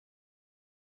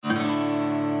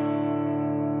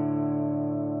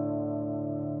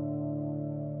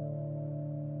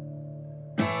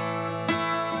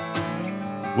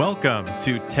Welcome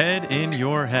to TED in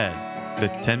Your Head, the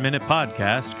 10-minute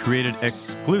podcast created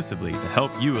exclusively to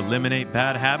help you eliminate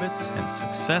bad habits and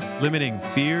success-limiting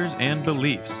fears and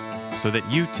beliefs so that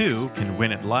you too can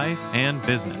win at life and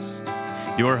business.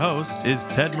 Your host is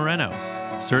Ted Moreno,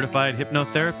 certified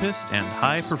hypnotherapist and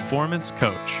high-performance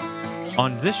coach.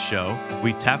 On this show,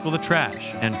 we tackle the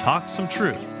trash and talk some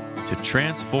truth to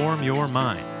transform your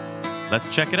mind. Let's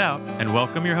check it out and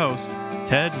welcome your host,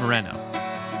 Ted Moreno.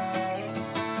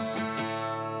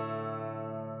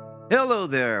 Hello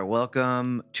there.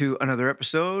 Welcome to another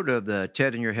episode of the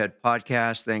TED in Your Head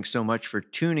podcast. Thanks so much for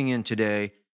tuning in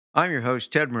today. I'm your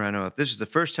host, Ted Moreno. If this is the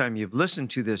first time you've listened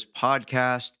to this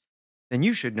podcast, then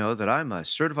you should know that I'm a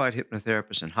certified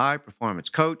hypnotherapist and high performance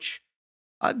coach.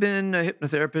 I've been a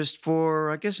hypnotherapist for,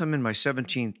 I guess I'm in my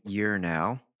 17th year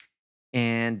now,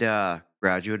 and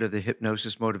graduate of the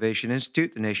Hypnosis Motivation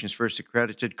Institute, the nation's first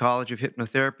accredited college of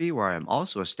hypnotherapy, where I am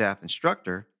also a staff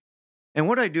instructor. And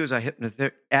what I do as a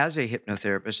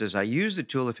hypnotherapist is I use the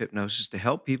tool of hypnosis to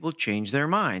help people change their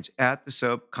minds at the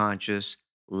subconscious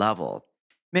level.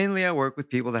 Mainly, I work with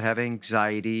people that have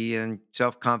anxiety and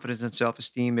self-confidence and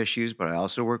self-esteem issues, but I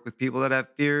also work with people that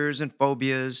have fears and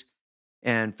phobias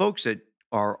and folks that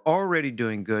are already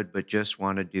doing good but just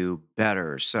want to do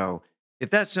better. So if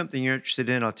that's something you're interested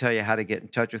in, I'll tell you how to get in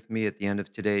touch with me at the end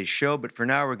of today's show. But for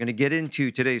now, we're going to get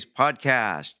into today's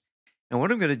podcast. And what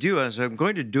I'm going to do is I'm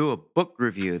going to do a book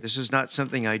review. This is not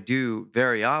something I do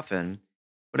very often,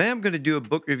 but I am going to do a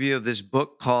book review of this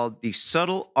book called The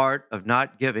Subtle Art of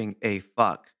Not Giving a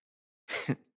Fuck.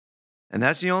 And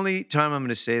that's the only time I'm going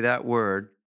to say that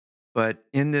word. But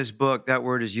in this book, that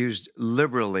word is used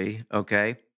liberally,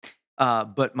 okay?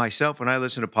 But myself, when I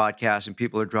listen to podcasts and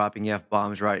people are dropping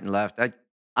F-bombs right and left,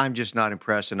 I'm just not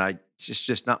impressed, and it's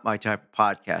just not my type of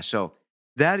podcast. So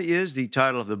that is the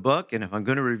title of the book, and if I'm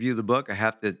going to review the book, I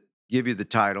have to give you the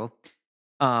title.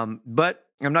 But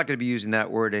I'm not going to be using that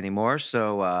word anymore.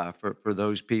 So for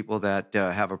those people that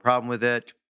have a problem with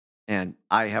it, and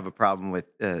I have a problem with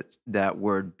that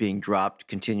word being dropped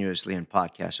continuously in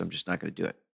podcasts, so I'm just not going to do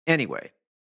it. Anyway,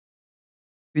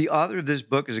 the author of this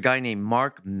book is a guy named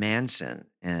Mark Manson,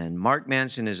 and Mark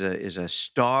Manson is a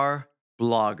star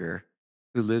blogger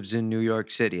who lives in New York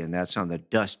City, and that's on the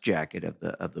dust jacket of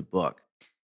the book.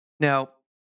 Now,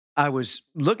 I was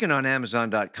looking on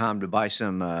Amazon.com to buy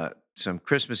some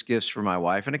Christmas gifts for my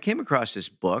wife, and I came across this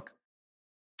book.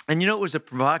 And it was a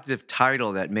provocative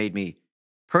title that made me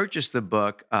purchase the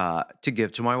book to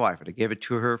give to my wife. And I gave it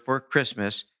to her for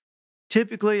Christmas.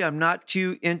 Typically, I'm not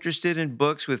too interested in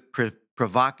books with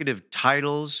provocative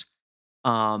titles.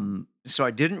 So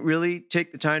I didn't really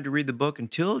take the time to read the book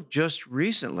until just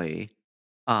recently.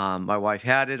 My wife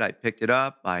had it. I picked it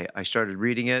up. I started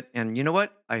reading it. And you know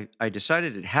what? I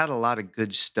decided it had a lot of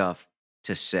good stuff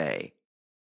to say.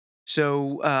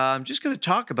 So I'm just going to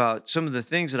talk about some of the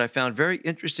things that I found very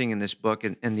interesting in this book.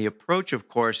 And the approach, of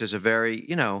course, is a very,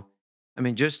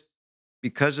 just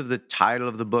because of the title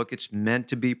of the book, it's meant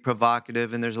to be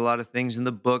provocative. And there's a lot of things in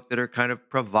the book that are kind of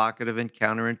provocative and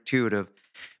counterintuitive.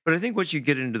 But I think once you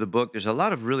get into the book, there's a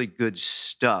lot of really good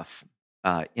stuff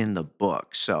in the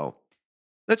book. So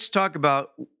let's talk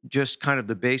about just kind of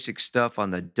the basic stuff on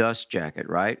the dust jacket,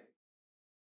 right?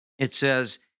 It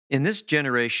says, in this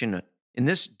generation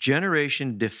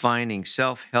defining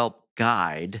self-help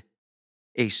guide,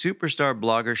 a superstar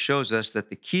blogger shows us that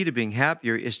the key to being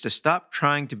happier is to stop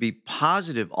trying to be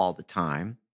positive all the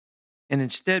time and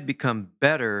instead become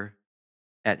better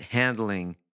at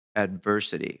handling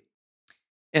adversity.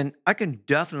 And I can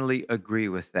definitely agree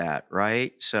with that,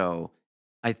 right? So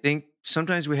I think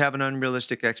sometimes we have an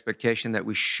unrealistic expectation that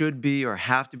we should be or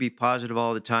have to be positive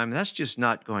all the time. And that's just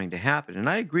not going to happen. And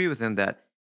I agree with him that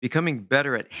becoming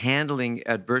better at handling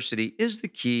adversity is the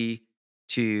key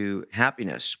to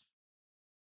happiness.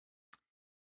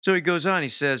 So he goes on, he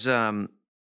says, Mark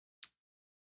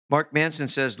Manson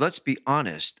says, let's be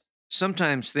honest.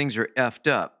 Sometimes things are effed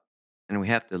up and we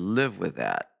have to live with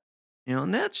that.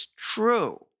 And that's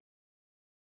true.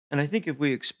 And I think if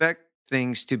we expect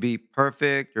things to be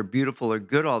perfect or beautiful or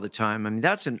good all the time,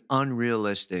 that's an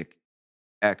unrealistic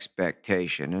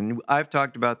expectation. And I've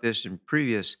talked about this in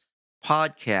previous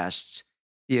podcasts,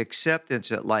 the acceptance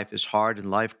that life is hard and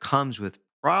life comes with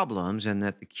problems, and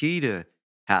that the key to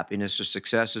happiness or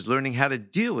success is learning how to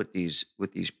deal with these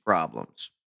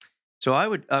problems. So I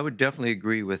would definitely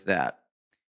agree with that.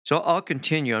 So I'll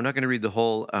continue. I'm not going to read the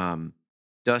whole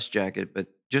dust jacket, but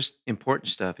just important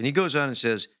stuff. And he goes on and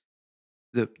says,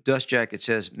 the dust jacket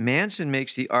says, Manson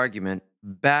makes the argument,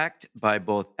 backed by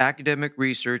both academic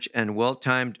research and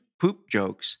well-timed poop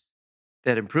jokes,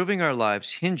 that improving our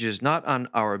lives hinges not on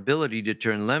our ability to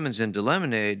turn lemons into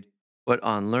lemonade, but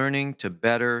on learning to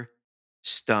better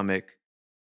stomach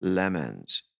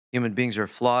lemons. Human beings are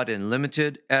flawed and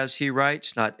limited, as he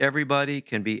writes. Not everybody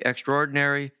can be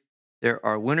extraordinary. There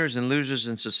are winners and losers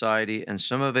in society, and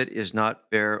some of it is not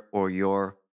fair or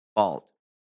your fault.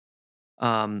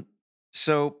 Um,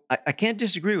 so I can't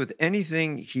disagree with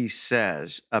anything he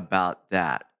says about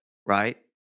that, right?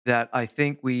 That I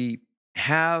think we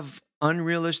have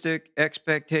unrealistic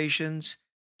expectations,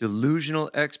 delusional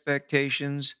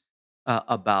expectations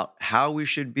about how we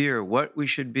should be or what we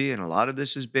should be. And a lot of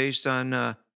this is based on,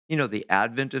 the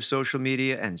advent of social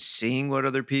media and seeing what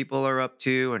other people are up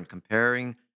to and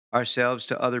comparing ourselves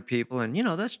to other people. And,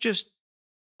 that's just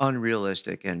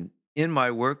unrealistic. And in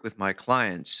my work with my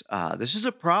clients, this is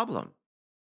a problem.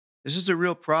 This is a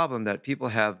real problem that people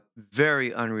have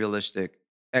very unrealistic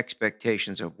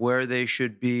expectations of where they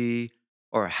should be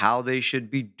or how they should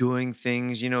be doing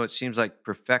things. It seems like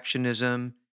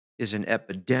perfectionism is an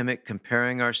epidemic,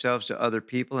 comparing ourselves to other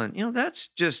people. And, that's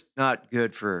just not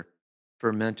good for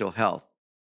mental health.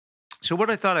 So what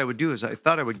I thought I would do is I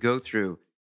thought I would go through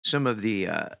some of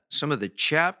the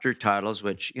chapter titles,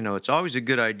 which it's always a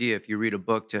good idea if you read a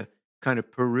book to kind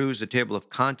of peruse the table of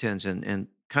contents and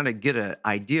kind of get an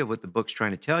idea of what the book's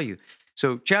trying to tell you.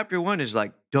 So chapter 1 is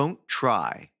like, don't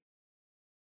try.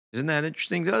 Isn't that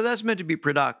interesting? Oh, that's meant to be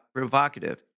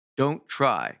provocative. Don't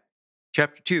try.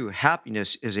 Chapter 2,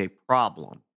 happiness is a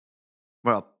problem.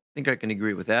 Well, I think I can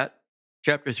agree with that.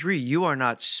 Chapter 3, you are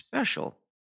not special.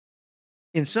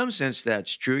 In some sense,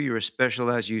 that's true. You're as special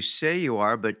as you say you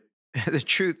are, but the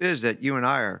truth is that you and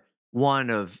I are one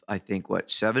of, I think,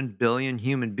 7 billion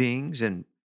human beings, and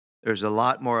there's a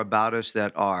lot more about us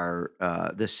that are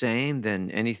the same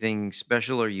than anything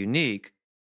special or unique.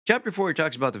 Chapter 4, he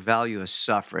talks about the value of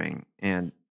suffering,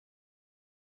 and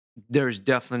there's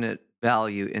definite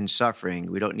value in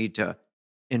suffering. We don't need to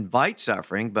invite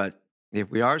suffering, but if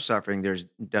we are suffering, there's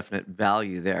definite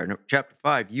value there. Chapter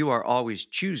 5, you are always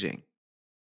choosing.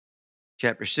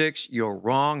 Chapter 6, you're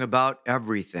wrong about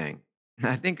everything.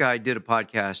 I think I did a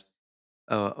podcast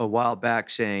a while back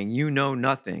saying, you know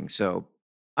nothing. So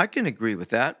I can agree with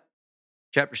that.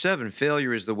 Chapter 7,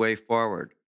 failure is the way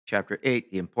forward. Chapter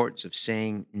 8, the importance of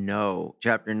saying no.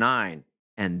 Chapter 9,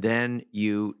 and then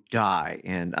you die.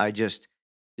 And I just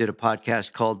did a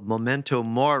podcast called Memento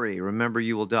Mori, Remember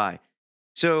You Will Die.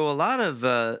 So a lot of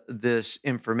this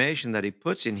information that he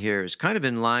puts in here is kind of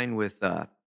in line with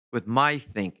my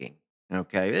thinking.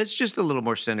 Okay, it's just a little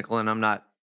more cynical, and I'm not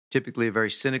typically a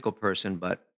very cynical person,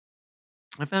 but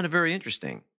I found it very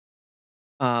interesting.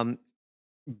 Um,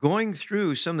 Going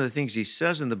through some of the things he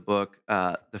says in the book,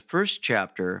 the first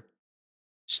chapter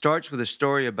starts with a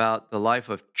story about the life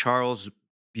of Charles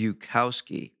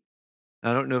Bukowski.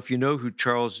 I don't know if you know who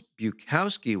Charles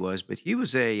Bukowski was, but he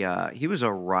was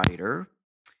a writer,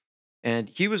 and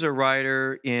he was a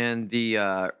writer in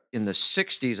the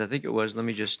 '60s, I think it was. Let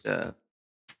me just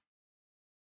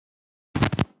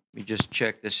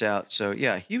check this out. So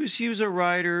yeah, he was a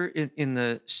writer in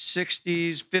the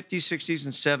 '60s, '50s, '60s,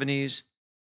 and '70s,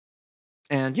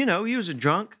 and he was a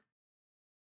drunk.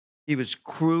 He was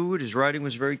crude. His writing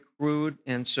was very crude,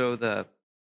 and so the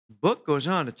book goes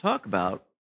on to talk about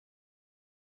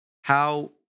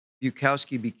how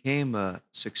Bukowski became a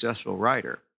successful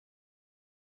writer.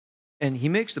 And he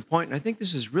makes the point, and I think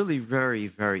this is really very,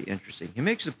 very interesting. He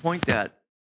makes the point that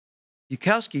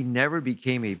Bukowski never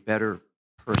became a better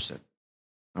person.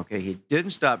 Okay, he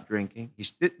didn't stop drinking. He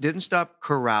didn't stop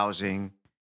carousing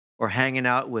or hanging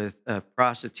out with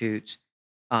prostitutes.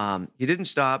 He didn't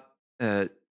stop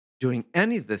doing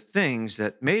any of the things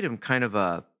that made him kind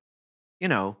of you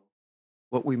know,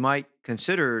 what we might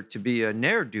consider to be a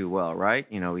ne'er do well, right?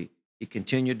 He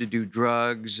continued to do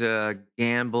drugs,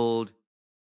 gambled,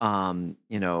 um,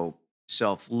 you know,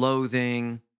 self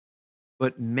loathing,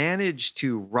 but managed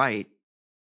to write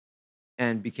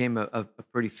and became a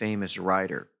pretty famous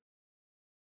writer.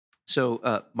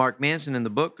 So, Mark Manson in the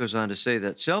book goes on to say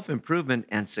that self improvement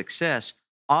and success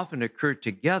often occur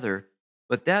together,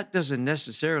 but that doesn't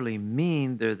necessarily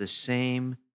mean they're the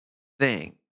same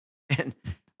thing. And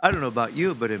I don't know about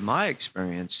you, but in my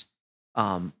experience,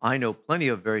 I know plenty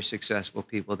of very successful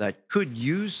people that could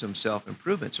use some self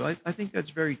improvement. So I think that's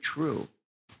very true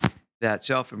that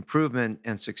self improvement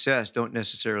and success don't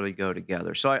necessarily go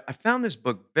together. So I found this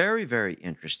book very, very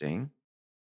interesting,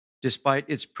 despite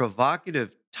its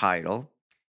provocative title.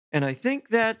 And I think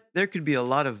that there could be a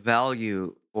lot of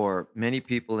value for many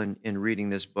people in reading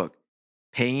this book.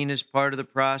 Pain is part of the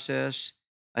process,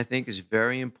 I think, is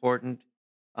very important.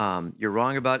 You're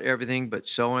wrong about everything, but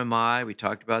so am I. We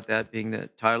talked about that being the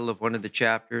title of one of the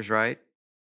chapters, right?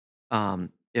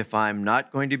 If I'm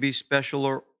not going to be special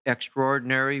or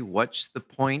extraordinary, what's the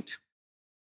point?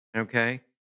 Okay.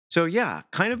 So, yeah,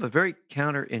 kind of a very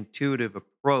counterintuitive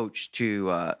approach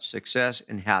to success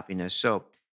and happiness. So,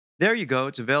 there you go.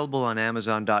 It's available on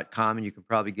Amazon.com, and you can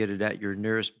probably get it at your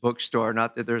nearest bookstore.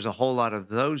 Not that there's a whole lot of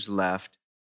those left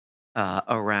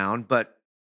around, but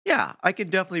yeah, I can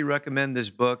definitely recommend this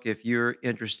book if you're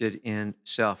interested in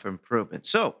self improvement.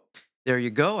 So, there you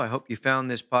go. I hope you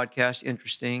found this podcast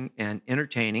interesting and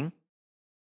entertaining.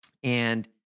 And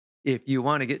if you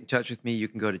want to get in touch with me, you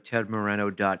can go to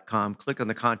tedmoreno.com, click on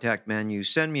the contact menu,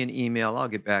 send me an email. I'll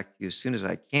get back to you as soon as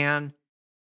I can.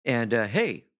 And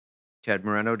hey,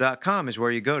 tedmoreno.com is where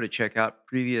you go to check out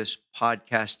previous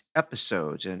podcast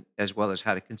episodes and as well as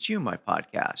how to consume my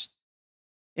podcast.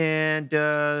 And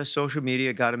social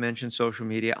media, got to mention social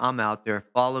media. I'm out there.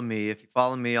 Follow me. If you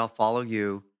follow me, I'll follow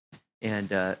you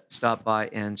and stop by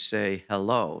and say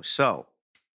hello. So,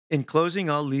 in closing,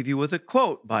 I'll leave you with a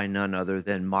quote by none other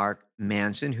than Mark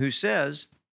Manson, who says,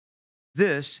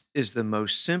 "This is the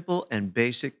most simple and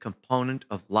basic component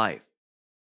of life.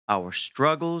 Our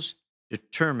struggles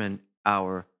determine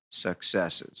our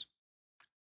successes."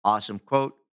 Awesome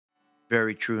quote,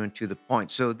 very true and to the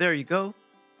point. So there you go.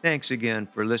 Thanks again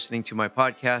for listening to my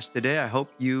podcast today. I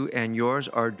hope you and yours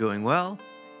are doing well,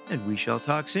 and we shall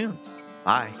talk soon.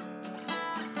 Bye.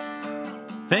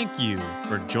 Thank you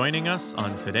for joining us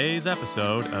on today's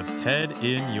episode of TED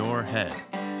in Your Head.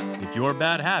 If your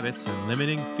bad habits and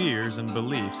limiting fears and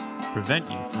beliefs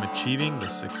prevent you from achieving the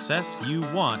success you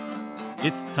want,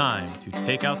 it's time to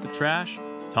take out the trash,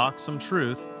 talk some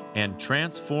truth, and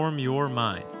transform your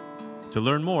mind. To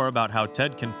learn more about how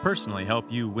TED can personally help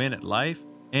you win at life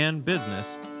and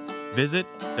business, visit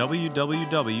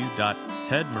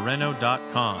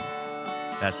www.tedmoreno.com.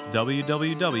 That's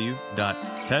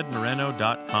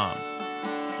www.tedmoreno.com.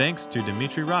 Thanks to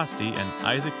Dimitri Rosti and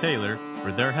Isaac Taylor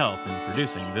for their help in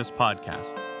producing this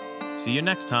podcast. See you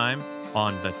next time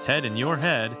on the TED in Your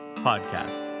Head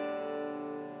podcast.